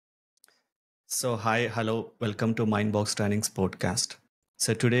Hi, hello, welcome to Mindbox Trainings podcast.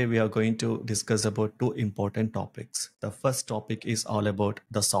 So, today we are going to discuss about two important topics. The first topic is all about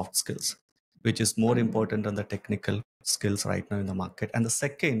the soft skills, which is more important than the technical skills right now in the market. And the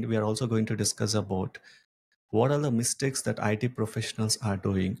second, we are also going to discuss about what are the mistakes that IT professionals are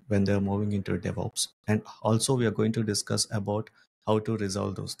doing when they're moving into DevOps. And also, we are going to discuss about how to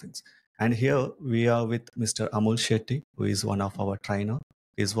resolve those things. And here we are with Mr. Amol Shetty, who is one of our trainer.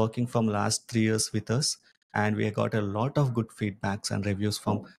 He's working from last 3 years with us, and we got a lot of good feedbacks and reviews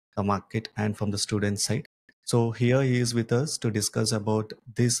from the market and from the student side. So here he is with us to discuss about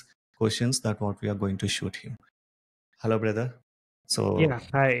these questions that what we are going to shoot him. Hello, brother. So Yeah,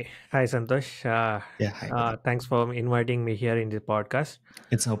 hi, Santosh. yeah, hi, brother. Thanks for inviting me here in the podcast.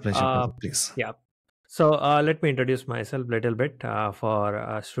 It's our pleasure, Uh, brother. Please. yeah, so let me introduce myself a little bit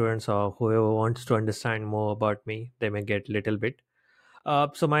for students or whoever wants to understand more about me. They may get little bit.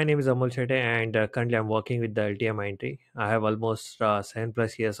 So my name is Amol Shetty, and currently I'm working with the LTM Mindtree. I have almost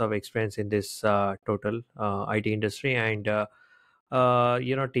 7+ years of experience in this total IT industry, and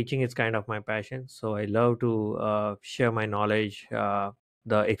teaching is kind of my passion. So I love to share my knowledge,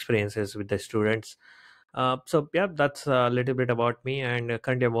 the experiences with the students. So yeah, that's a little bit about me. And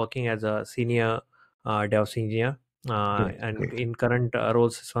currently I'm working as a senior DevOps engineer. Great, And great. in current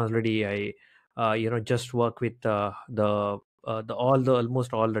roles responsibility, I just work with the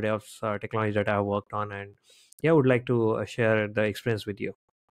almost all the DevOps technology that I've worked on, and yeah, would like to share the experience with you.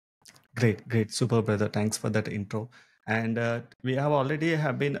 Great, great, super brother. Thanks for that intro. And we have already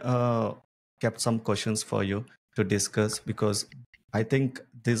have been kept some questions for you to discuss because I think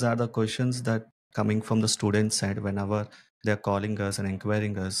these are the questions that coming from the student side whenever they're calling us and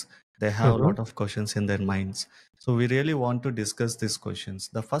inquiring us, they have a Mhm. lot of questions in their minds. So we really want to discuss these questions.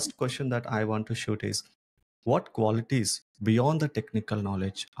 The first question that I want to shoot is what qualities beyond the technical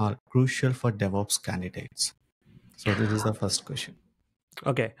knowledge are crucial for DevOps candidates? So this is the first question.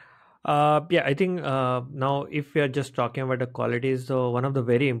 Okay. Yeah, I think now if we are just talking about the qualities, so one of the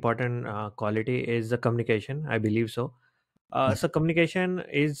very important quality is the communication. I believe so. So communication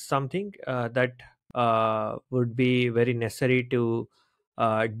is something that would be very necessary to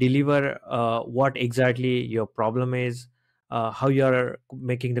deliver what exactly your problem is, how you are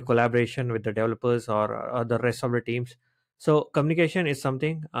making the collaboration with the developers or the rest of the teams. So communication is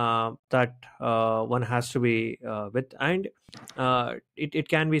something that one has to be with, and it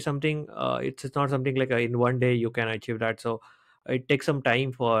can be something. It's not something like in one day you can achieve that. So it takes some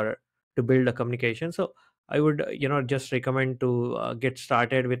time for to build a communication. So I would, just recommend to get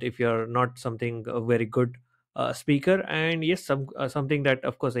started with if you're not something very good speaker, and yes, something that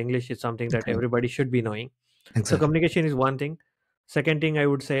of course English is something that Okay, everybody should be knowing. So exactly. communication is one thing. Second thing, I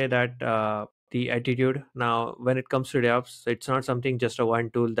would say that the attitude. Now, when it comes to DevOps, it's not something just a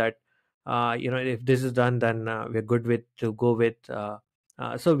one tool that if this is done, then we're good with to go with.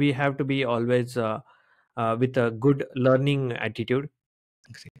 So we have to be always with a good learning attitude.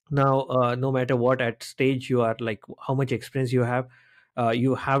 Now no matter what at stage you are, like how much experience you have,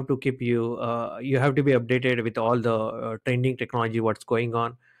 you have to keep you have to be updated with all the trending technology what's going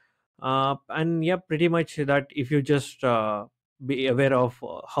on. And yeah, pretty much that if you just be aware of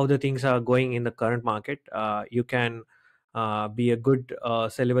how the things are going in the current market, you can be a good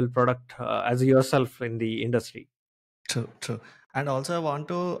sellable product as yourself in the industry. True, true. And also, I want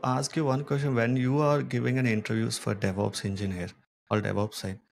to ask you one question. When you are giving an interviews for DevOps engineer or DevOps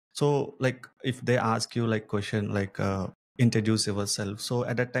side, so like if they ask you like question like introduce yourself, so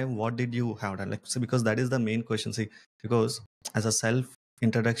at that time, what did you have done? Like, so because that is the main question. See, because as a self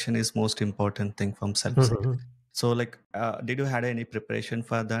introduction is most important thing from self side. Mhm. So like, did you had any preparation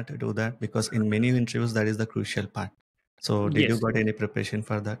for that to do that? Because in many interviews, that is the crucial part. So did you Yes. got any preparation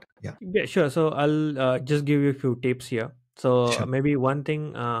for that? Yeah, Yeah, sure. So I'll just give you a few tips here. So sure. maybe one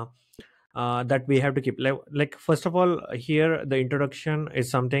thing that we have to keep, like first of all, here the introduction is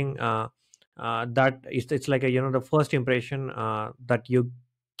something that is, it's like a, the first impression that you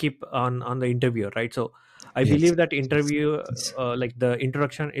keep on the interview, right? So I Yes. believe that Yes. interview, Yes. like the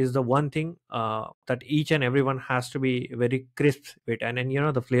introduction is the one thing that each and everyone has to be very crisp with, and then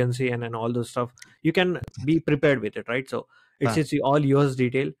the fluency and all those stuff, you can be prepared with it, right? So Ah, it's all yours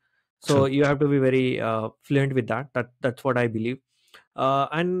detail. So true. you have to be very fluent with that's what I believe.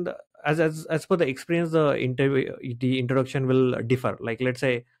 And as per the experience, the introduction will differ. Like let's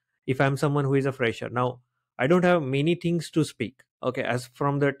say if I'm someone who is a fresher, now I don't have many things to speak, okay, as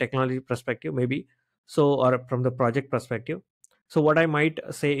from the technology perspective maybe, so or from the project perspective. So what I might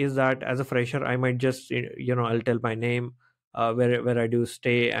say is that as a fresher I might just I'll tell my name, where I do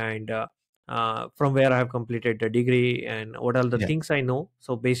stay, and from where I have completed the degree and what are the Yeah. things I know.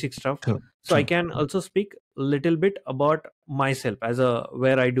 So basic stuff. True. So I True. can also speak a little bit about myself as a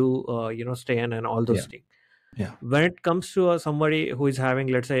where I do stay and all those Yeah. things. Yeah. When it comes to somebody who is having,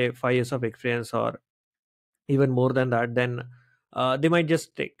 let's say, 5 years of experience or even more than that, then they might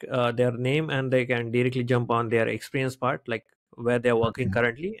just take their name and they can directly jump on their experience part, like where they're working Okay.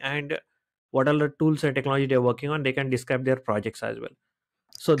 currently and what are the tools and technology they're working on. They can describe their projects as well.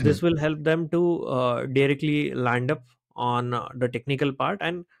 So this Good. will help them to directly land up on the technical part.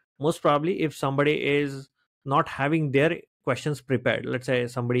 And most probably, if somebody is not having their questions prepared, let's say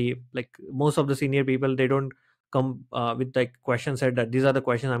somebody like most of the senior people, they don't come with like questions said that these are the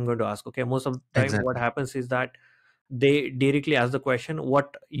questions I'm going to ask. Okay, most of the time what Exactly. happens is that they directly ask the question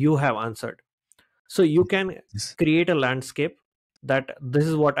what you have answered. So you Okay. can Yes. create a landscape that this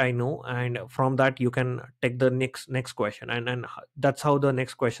is what I know, and from that you can take the next question, and that's how the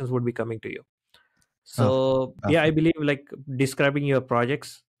next questions would be coming to you. Oh, So yeah, I perfect. believe like describing your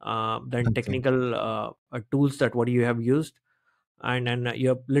projects, then Okay. technical tools that what you have used, and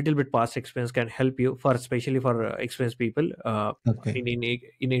your little bit past experience can help you for especially for experienced people. Okay.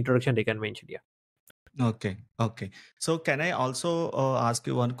 In introduction they can mention, yeah. Okay. Okay. So can I also ask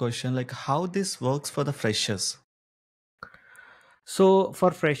you one question, like how this works for the freshers? So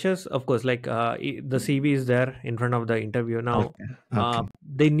for freshers, of course, like the CV is there in front of the interview. Now Okay. Okay.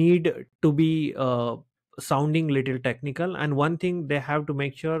 they need to be sounding little technical, and one thing they have to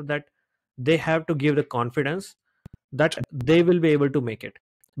make sure that they have to give the confidence that they will be able to make it,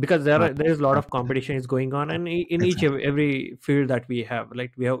 because Uh, there is a lot of okay. competition is going on, and in each Exactly. every field that we have,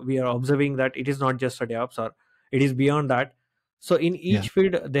 like we are observing that it is not just a DevOps, or it is beyond that. So in Yeah. each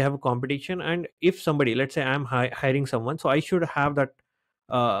field they have a competition, and if somebody, let's say I'm hiring someone, so I should have that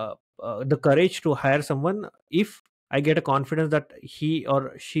the courage to hire someone if I get a confidence that he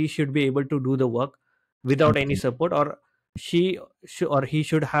or she should be able to do the work without any Okay. support, or or he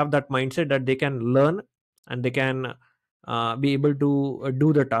should have that mindset that they can learn and they can be able to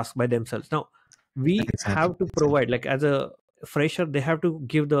do the task by themselves. Now we Exactly. have to Exactly. provide, like as a fresher they have to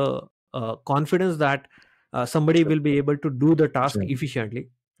give the confidence that somebody True. will be able to do the task True. efficiently.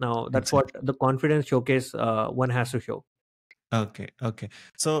 Now that's what Exactly. the confidence showcase one has to show. Okay. Okay.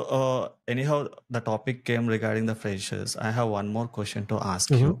 So anyhow, the topic came regarding the freshers. I have one more question to ask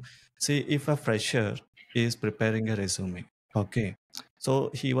Hmm. you. See, if a fresher is preparing a resume, okay,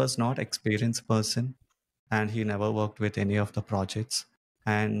 so he was not experienced person and he never worked with any of the projects,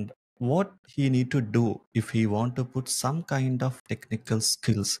 and what he need to do if he want to put some kind of technical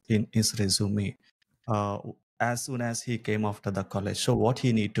skills in his resume uh, as soon as he came after the college, so what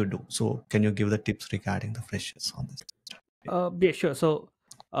he need to do? So can you give the tips regarding the freshers on this? Yeah. Yeah, sure. So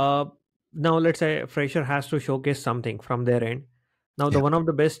uh, now let's say a fresher has to showcase something from their end. Now the Yeah. one of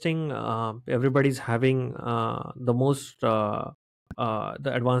the best thing everybody's having the most the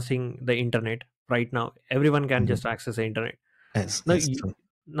advancing the internet right now. Everyone can Mhm. just access the internet. Yes, Now yes, you, true.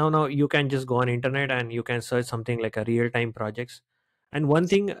 now you can just go on internet and you can search something like a real time projects. And one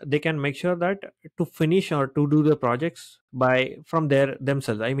thing they can make sure that to finish or to do the projects by from their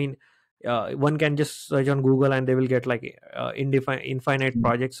themselves. I mean, one can just search on Google and they will get like infinite Mm.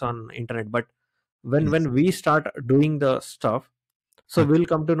 projects on internet. But Yes. when we start doing the stuff, so Okay. we'll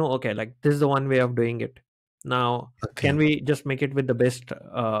come to know, okay, like this is the one way of doing it. Now can Okay. we just make it with the best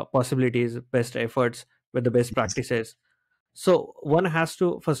possibilities, best efforts, with the best Yes. practices? So one has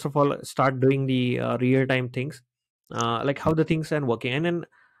to first of all start doing the real time things, like how the things are working, and then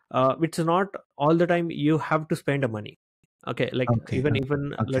it's not all the time you have to spend the money. Okay, like Okay.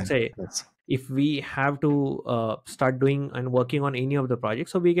 even Okay. let's say Yes. if we have to start doing and working on any of the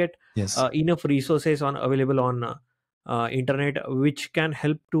projects, so we get Yes. enough resources on available on internet, which can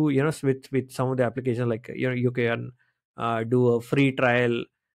help to with some of the applications, like you can do a free trial,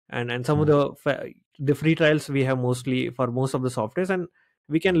 and some of Mm. the free trials we have mostly for most of the softwares, and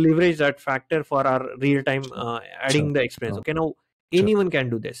we can leverage that factor for our real time True. adding True. the experience. True. Okay, now True. anyone can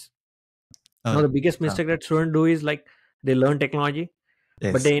do this. Now Uh, the biggest mistake that students do is like they learn technology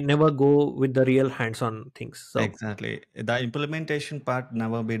but yes. they never go with the real hands-on things. So Exactly. The implementation part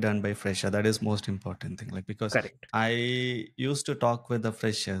never be done by fresher. That is most important thing. Like because correct. I used to talk with the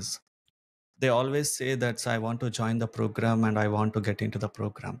freshers, they always say that I want to join the program and I want to get into the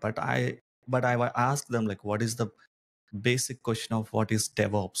program. But I ask them like, what is the basic question of what is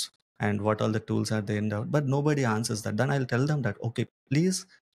DevOps and what all the tools are there in the, but nobody answers that. Then I'll tell them that, okay, please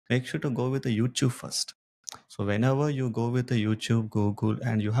make sure to go with the YouTube first. So whenever you go with the YouTube, Google,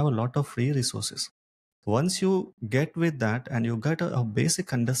 and you have a lot of free resources. Once you get with that and you get a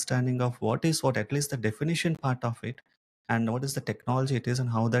basic understanding of what is what, at least the definition part of it, and what is the technology it is and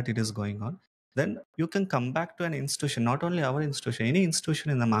how that it is going on, then you can come back to an institution, not only our institution, any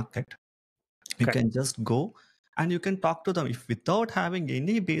institution in the market. You Correct. can just go and you can talk to them. If without having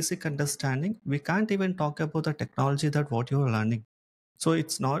any basic understanding, we can't even talk about the technology that what you are learning. So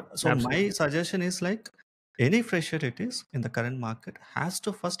it's not, so my Absolutely. suggestion is like any fresher it is in the current market has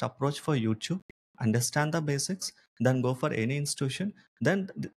to first approach for YouTube, understand the basics, then go for any institution. Then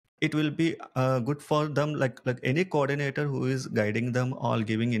it will be good for them, like any coordinator who is guiding them or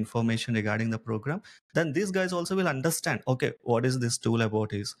giving information regarding the program. Then these guys also will understand, okay, what is this tool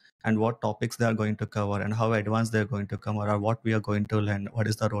about is, and what topics they are going to cover, and how advanced they are going to cover, or what we are going to learn, what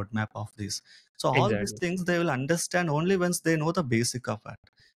is the roadmap of this. So all these Exactly. things they will understand only once they know the basic of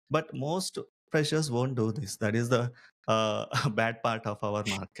it. But most freshers won't do this. That is the bad part of our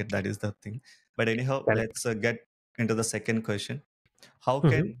market. That is the thing. But anyhow, Correct. let's get into the second question. How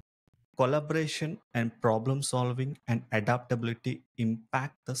Mhm. can collaboration and problem solving and adaptability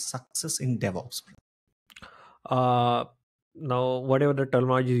impact the success in DevOps? Uh, Now, whatever the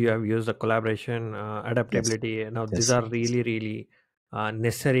terminology you have used, the collaboration, Yes, adaptability, now these yes, are yes. really, really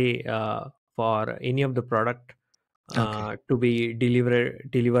necessary for any of the product Okay, to be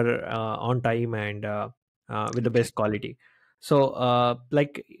deliver on time and with the okay. best quality. So,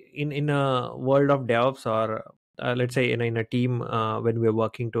 like in a world of DevOps, or let's say in a team when we're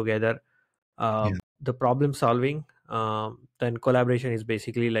working together, Yeah, the problem solving, then collaboration is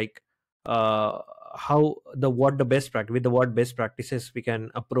basically like uh, how the what the best practice with the what best practices we can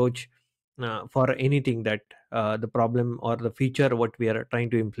approach for anything that the problem or the feature what we are trying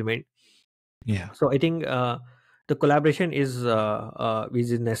to implement. yeah, So I think the collaboration is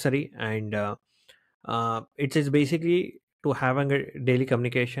necessary, and it is basically to having a daily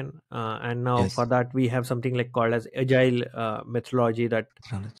communication, and now for yes. that we have something like called as agile methodology that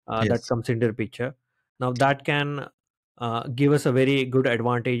Yes, comes into the picture. Now that can give us a very good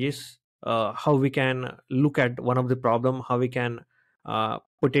advantages, how we can look at one of the problem, how we can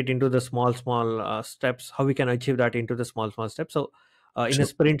put it into the small steps, how we can achieve that into the small steps. So in a true.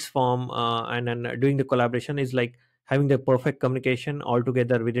 sprints form, and then doing the collaboration is like having the perfect communication all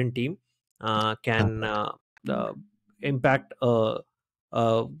together within team can Perfect, uh, impact uh,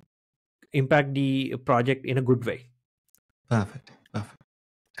 impact the project in a good way. perfect, perfect.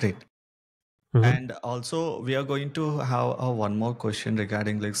 Great. Mhm. And also, we are going to have one more question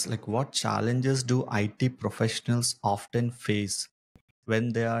regarding like what challenges do IT professionals often face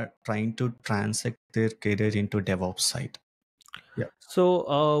when they are trying to transact their career into DevOps side? Yeah,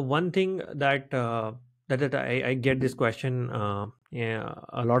 So one thing that I get this question, yeah,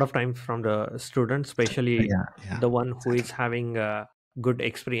 a lot of times from the students, especially yeah, yeah. the one who is Exactly. having good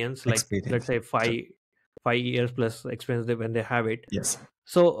experience, like let's Experience. say True. 5 years plus experience when they have it. Yes.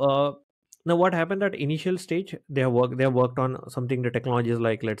 So now what happened at initial stage, they have worked on something, the technologies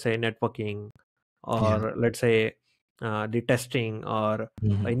like let's say networking, Yeah. or let's say the testing, or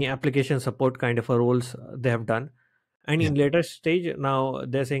Mhm. any application support kind of a roles they have done. And Yeah. in later stage now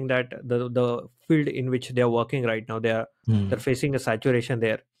they're saying that the field in which they are working right now, they're Mm. facing a saturation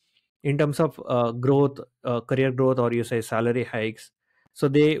there in terms of growth, career growth, or you say salary hikes. So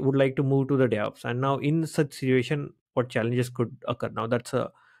they would like to move to the DevOps. And now in such situation, what challenges could occur? Now that's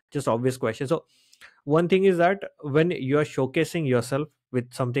a just obvious question. So one thing is that when you are showcasing yourself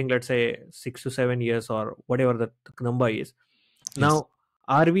with something, let's say 6 to 7 years or whatever the number is, Yes. now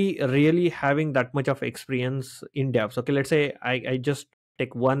are we really having that much of experience in DevOps? Okay, let's say I just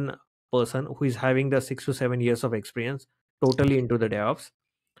take one person who is having the 6 to 7 years of experience totally into the DevOps,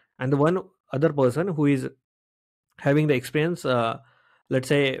 and the one other person who is having the experience, let's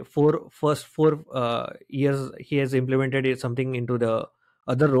say for first 4 years he has implemented something into the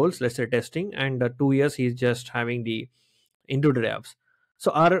other roles, let's say testing, and 2 years he's just having the into the DevOps.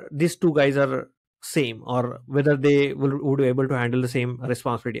 So are these two guys are same, or whether they would be able to handle the same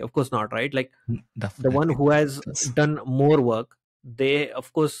responsibility? Of course not, right? Like Mm, the one definitely. who has Yes. done more work, they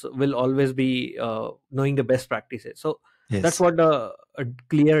of course will always be knowing the best practices. So that's Yes. what the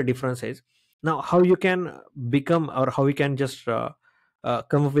clear difference is. Now how you can become, or how you can just come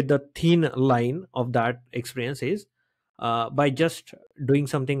up with the thin line of that experience is by just doing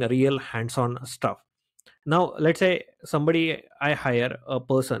something real hands-on stuff. Now let's say somebody, I hire a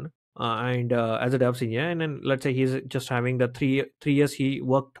person, and as a DevOps engineer, and then let's say he's just having the three years he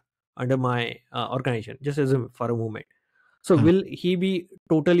worked under my organization, just as for a moment. So Mm. will he be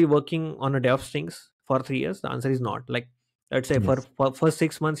totally working on a DevOps things for 3 years? The answer is not. Like let's say Yes. for first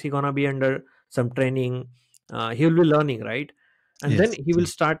 6 months he gonna be under some training, he will be learning, right? And then Yes. he will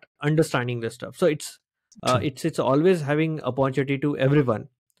Yes. start understanding the stuff. So True. it's always having opportunity to everyone,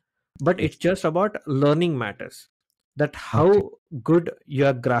 but Yes. it's just about learning matters. that Okay. how good you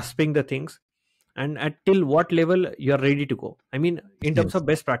are grasping the things, and at till what level you are ready to go. I mean, in terms Yes. of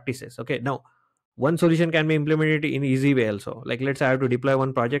best practices. Okay, now one solution can be implemented in easy way also. Like, let's say I have to deploy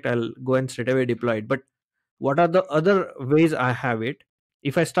one project, I'll go and straight away deploy it. But what are the other ways I have it?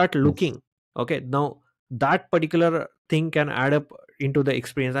 If I start Yes. looking, okay, now that particular thing can add up into the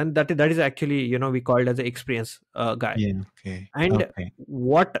experience, and that is actually, we call it as an experience guy. Yeah. Okay. And Okay.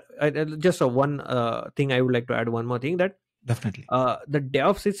 what just one thing I would like to add, one more thing, that Definitely. the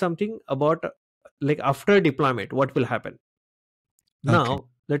DevOps is something about, like, after deployment, what will happen. Okay. Now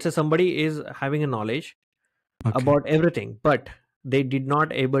let's say somebody is having a knowledge Okay. about everything, but they did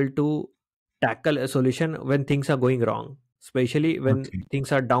not able to tackle a solution when things are going wrong, especially when Okay.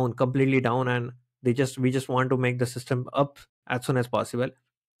 things are down, completely down, and we just want to make the system up as soon as possible.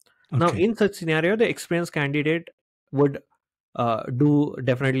 Now Okay. in such scenario, the experienced candidate would do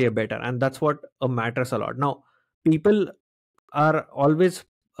definitely a better, and that's what matters a lot. Now people are always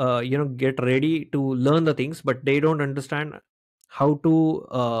get ready to learn the things, but they don't understand how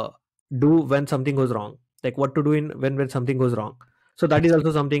to do when something goes wrong, like what to do in when something goes wrong. So that is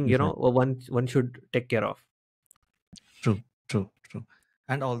also something, Exactly. one should take care of. True, true, true.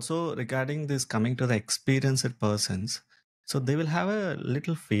 And also regarding this coming to the experienced persons, so they will have a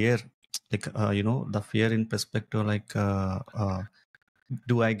little fear, like the fear in perspective, like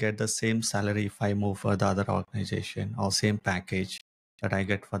do I get the same salary if I move for the other organization, or same package that I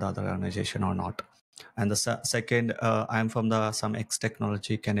get for the other organization or not? And the second, I'm from the some X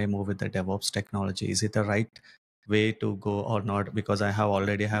technology. Can I move with the DevOps technology? Is it the right way to go or not? Because I have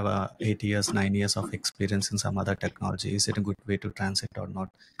already have a 8 years, 9 years of experience in some other technology. Is it a good way to transit or not?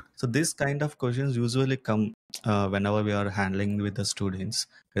 So this kind of questions usually come whenever we are handling with the students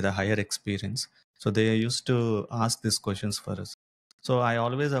with a higher experience. So they used to ask these questions for us. So I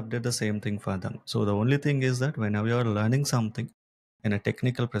always update the same thing for them. So the only thing is that whenever you are learning something in a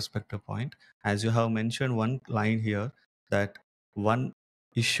technical perspective point, as you have mentioned one line here, that one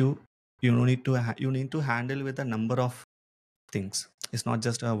issue you need to handle with a number of things. It's not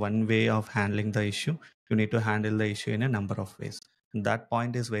just a one way of handling the issue. You need to handle the issue in a number of ways. And that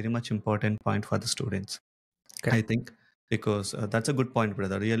point is very much important point for the students, I Correct. think, because that's a good point,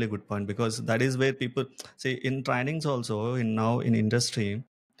 brother. Really good point, because that is where people see in trainings also in now in industry.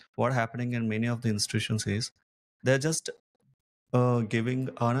 What happening in many of the institutions is they're just giving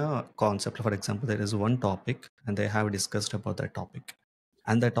on a concept. For example, there is one topic and they have discussed about that topic,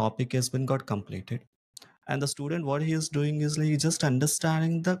 and the topic has been got completed, and the student what he is doing is like he's just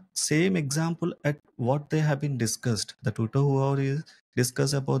understanding the same example at what they have been discussed. The tutor whoever is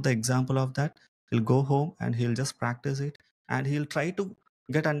discuss about the example of that, he'll go home and he'll just practice it, and he'll try to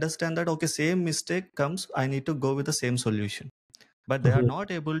get understand that okay, same mistake comes, I need to go with the same solution. But they are Mhm.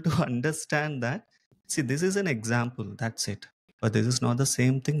 not able to understand that, see, this is an example, that's it, but this is not the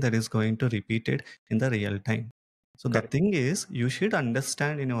same thing that is going to repeat it in the real time. So the Correct. thing is, you should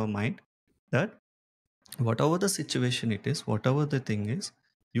understand in your mind that whatever the situation it is, whatever the thing is,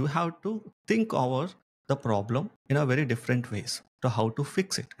 you have to think over the problem in a very different ways to how to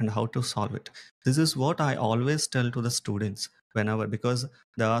fix it and how to solve it. This is what I always tell to the students whenever, because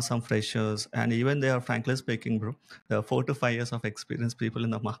there are some freshers and even they are frankly speaking, bro, there are 4 to 5 years of experience people in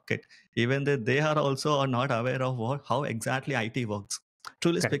the market, even they are also are not aware of what how exactly IT works,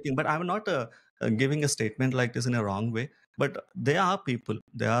 truly Correct. speaking. But I'm not giving a statement like this in a wrong way, but there are people,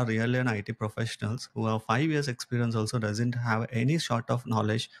 they are really an IT professionals who have 5 years experience also doesn't have any sort of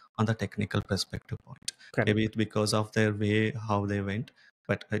knowledge on the technical perspective point. Maybe Correct. it's because of their way how they went,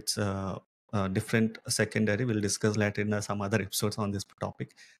 but it's a different secondary. We'll discuss later in some other episodes on this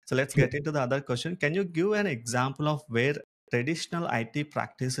topic. So let's get into the other question. Can you give an example of where traditional IT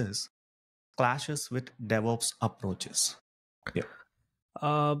practices clashes with DevOps approaches? Yeah.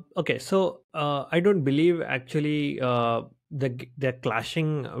 Okay, so I don't believe actually they're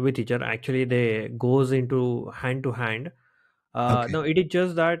clashing with each other. Actually, they goes into hand to hand. Okay. No, it is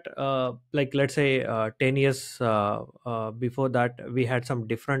just that, like, let's say 10 years before that, we had some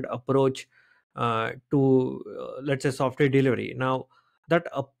different approach to, let's say, software delivery. Now that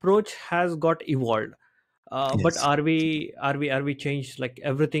approach has got evolved, but Yes. are we changed like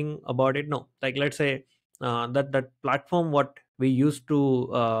everything about it? No, like, let's say that platform what we used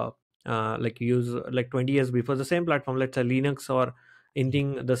to like use like 20 years before, the same platform, let's say Linux or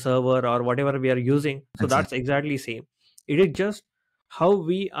anything, the server or whatever we are using, so that's Exactly. exactly same. It is just how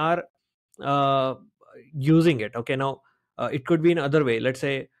we are uh, using it. Okay, now it could be in other way. Let's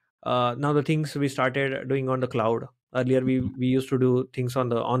say now the things we started doing on the cloud. Earlier we used to do things on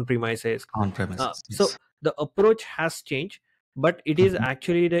the on premises. On premises. So Yes. the approach has changed, but it is Mhm.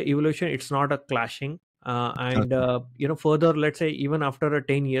 actually the evolution. It's not a clashing. and Okay. further, let's say even after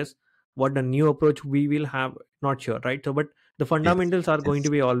 10 years, what the new approach we will have, not sure, right? So but the Yes. fundamentals are going to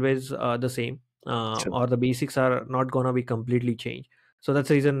Yes. be always the same, True. or the basics are not going to be completely changed. So that's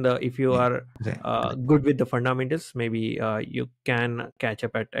the reason, if you Yeah. are Right. Right. good with the fundamentals, maybe you can catch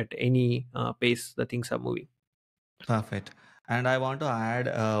up at any pace the things are moving. Perfect. And I want to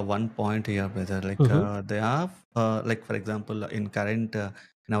add one point here, brother. Like Hmm. they have, like for example, in current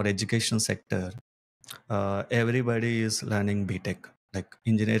in our education sector, everybody is learning BTech. Like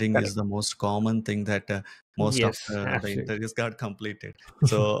engineering is Correct. the most common thing that most of Yes, the absolutely. interviews got completed.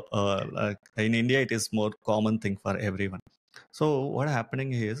 So like in India, it is more common thing for everyone. So what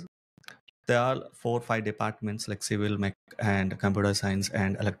happening is there are 4 5 departments like civil, mech, and computer science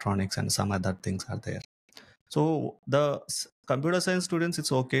and electronics and some other things are there. So the computer science students,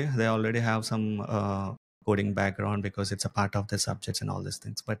 it's okay. They already have some coding background because it's a part of their subjects and all these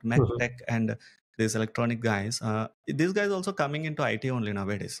things. But mech, Mhm. tech, and these electronic guys, these guys also coming into IT only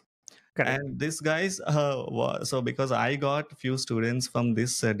nowadays. Correct. And these guys, so because I got few students from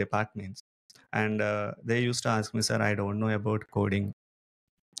this departments, and they used to ask me, sir, I don't know about coding,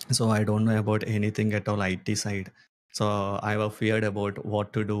 so I don't know about anything at all IT side. So I was feared about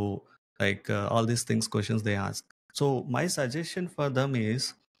what to do, like all these things, questions they ask. So my suggestion for them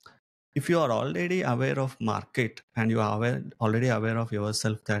is, if you are already aware of market and you are already aware of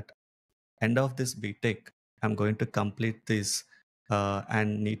yourself that end of this BTech, I'm going to complete this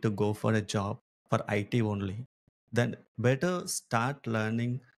and need to go for a job for IT only, then better start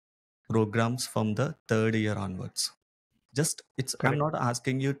learning programs from the third year onwards. Just it's, I'm Correct. not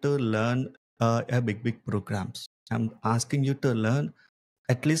asking you to learn a big programs. I'm asking you to learn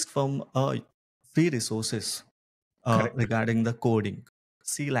at least from free resources Correct. regarding the coding,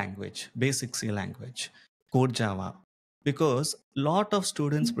 C language, basic C language, code Java. Because lot of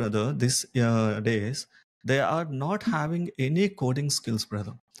students, brother, this days, they are not having any coding skills,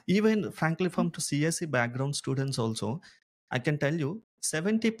 brother. Even frankly, from to CSE background students also, I can tell you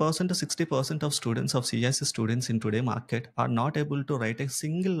 70% to 60% of students of CSE students in today market are not able to write a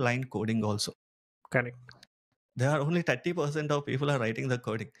single line coding also. Correct. There are only 30% of people are writing the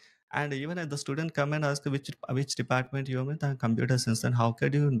coding. And even if the student come and ask which department you are in, the computer science, then how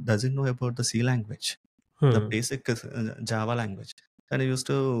could you doesn't know about the C language, the Hmm. basic Java language? And I used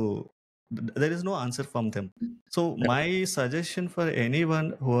to, there is no answer from them. So Correct. my suggestion for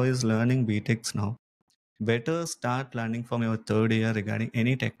anyone who is learning BTechs now, better start learning from your third year regarding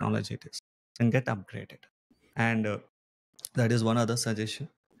any technology it is and get upgraded. And that is one other suggestion.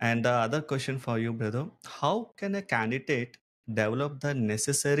 And the other question for you, brother, how can a candidate develop the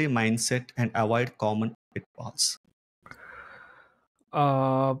necessary mindset and avoid common pitfalls?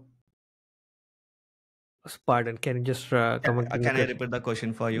 uh Pardon, can you just come again with the Can I question? repeat the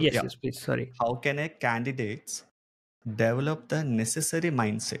question for you? Yes, Yeah. yes, please. Sorry. How can a candidate develop the necessary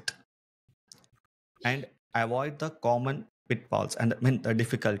mindset and avoid the common pitfalls and I mean the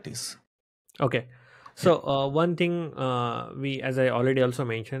difficulties? Okay. Yeah. So one thing, we, as I already also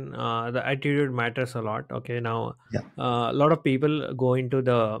mentioned, the attitude matters a lot. Okay. Now, Yeah. a lot of people go into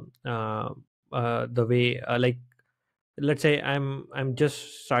the way, like, let's say I'm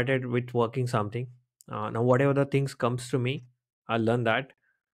just started with working something. Now whatever the things comes to me, I'll learn that.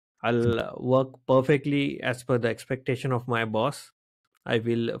 I'll work perfectly as per the expectation of my boss. I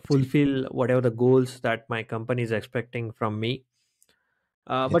will Okay. fulfill whatever the goals that my company is expecting from me.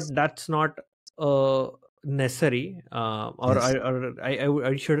 Yes. But that's not necessary, Yes.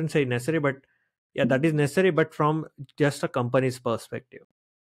 I shouldn't say necessary, but yeah, that is necessary, but from just a company's perspective.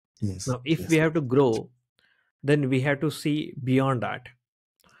 Yes. Now, if we Yes. have to grow, then we have to see beyond that.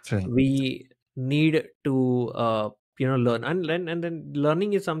 True. We need to learn, and then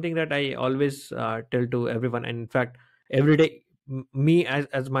learning is something that I always tell to everyone. And in fact, every day, me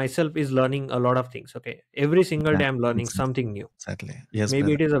as myself is learning a lot of things. Okay, every single Yeah. day I'm learning Exactly. something new. Exactly. Yes,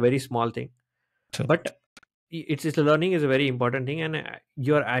 Maybe brother. it is a very small thing, True. but it's learning is a very important thing, and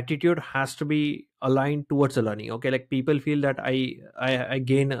your attitude has to be aligned towards the learning. Okay, like people feel that I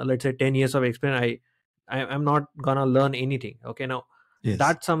gain, let's say, 10 years of experience, I'm not gonna learn anything. Okay, now Yes.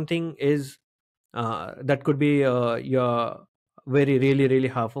 that something is that could be your very really really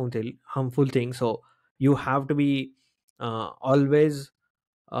harmful thing. So you have to be always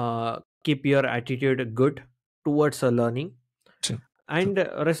keep your attitude good towards learning, True. True. and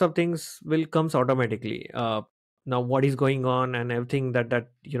rest of things will comes automatically. Now what is going on and everything, that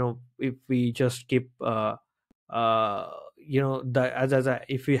if we just keep the as a,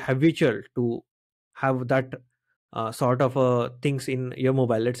 if we habitual to have that sort of things in your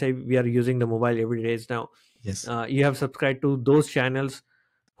mobile. Let's say we are using the mobile every day now. Yes. You have subscribed to those channels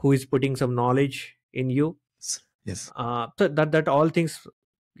who is putting some knowledge in you. Yes. So that all things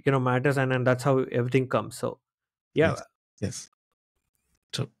matters, and that's how everything comes. So yeah. Yes. Yes.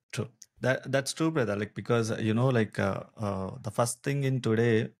 True. True. That's true, brother. Like because like the first thing in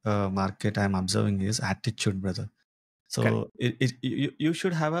today market I'm observing is attitude, brother. Correct. So you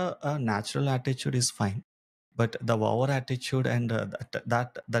should have a natural attitude is fine, but the over attitude and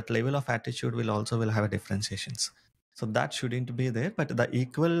that level of attitude will have a differentiations. So that shouldn't be there, but the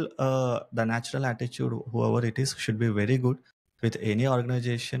equal the natural attitude, whoever it is, should be very good with any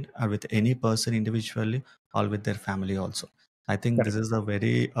organization or with any person individually or with their family also. I think this Correct. is a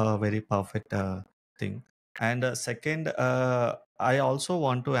very perfect thing. And second, I also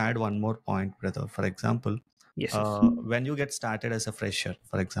want to add one more point, brother. For example, Yes, yes. when you get started as a fresher,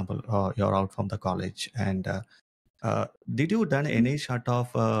 for example, you're out from the college, and did you done any sort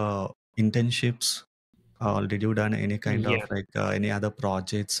of internships, or did you done any kind of Yeah. like any other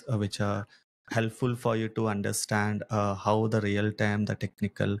projects which are helpful for you to understand how the real time, the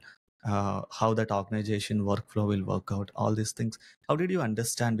technical, how that organization workflow will work out, all these things? How did you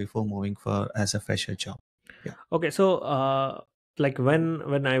understand before moving for as a fresher job? Yeah. Okay, so like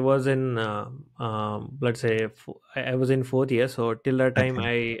when I was in let's say I was in fourth year, so till that time Okay.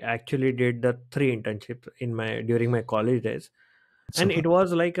 I actually did the three internships in my during my college days. And Super. it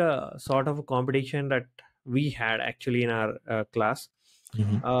was like a sort of a competition that we had actually in our class,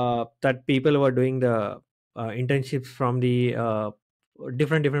 Mm-hmm. that people were doing the internships from the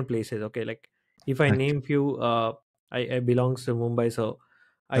different places. Okay, like if I Okay. name few, I belongs to Mumbai, so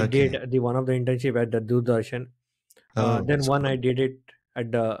I did Okay. the one of the internship at the Doordarshan. Oh, Then one super. I did it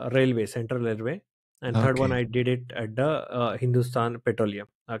at the railway, Central Railway, and third one Okay. I did it at the Hindustan Petroleum.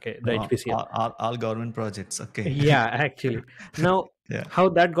 Okay, the HPCL. All government projects. Okay. Yeah, actually. Now, Yeah. how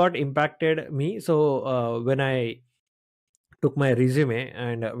that got impacted me? So when I took my resume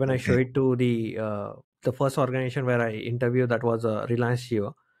and when I show Okay. it to the first organization where I interviewed, that was Reliance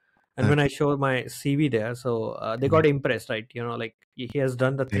Jio. And when I Okay. showed my CV there, so they Mhm. got impressed, right? Like he has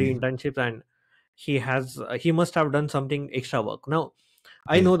done the three Okay. internships, and he must have done something extra work. Now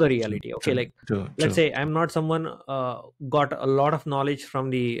I Okay. know the True. reality. Okay, True. like True. let's True. say I'm not someone got a lot of knowledge from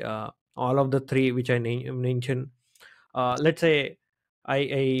the all of the three which I mentioned. Let's say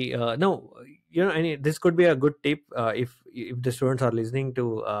I no, this could be a good tip if the students are listening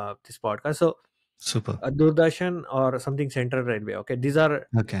to this podcast. So Super. Doordarshan or something, Central Railway. Okay,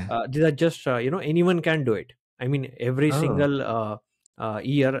 Okay. these are just anyone can do it. I mean, every Oh. single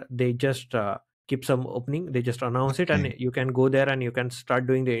year they just keep some opening. They just announce it, and Okay. you can go there and you can start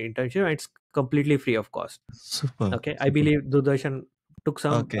doing the internship. It's completely free of cost. Super. Okay, I Super. believe Doordarshan took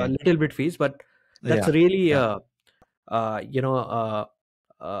some a Okay. little bit fees, but that's Yeah. really Yeah. uh, you know uh,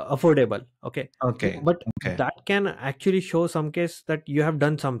 affordable. Okay, Okay. but Okay. that can actually show some case that you have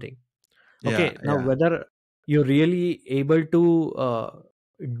done something. Yeah. Okay, now Yeah. whether you're really able to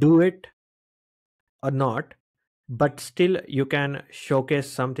do it or not, but still you can showcase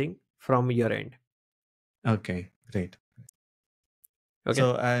something from your end. Okay. Great. Okay.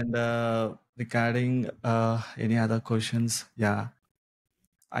 So, and regarding any other questions? Yeah.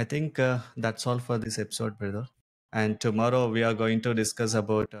 I think that's all for this episode, brother. And tomorrow we are going to discuss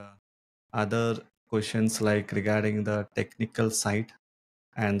about other questions like regarding the technical side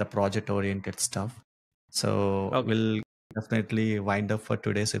and the project oriented stuff. So Okay. we'll definitely wind up for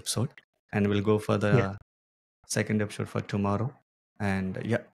today's episode, and we'll go for Yeah. the second episode for tomorrow. And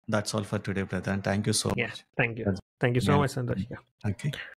yeah, that's all for today, brother. And thank you so Yeah. much. Thank you. That's Thank you so again. much, Santosh. Yeah. Okay.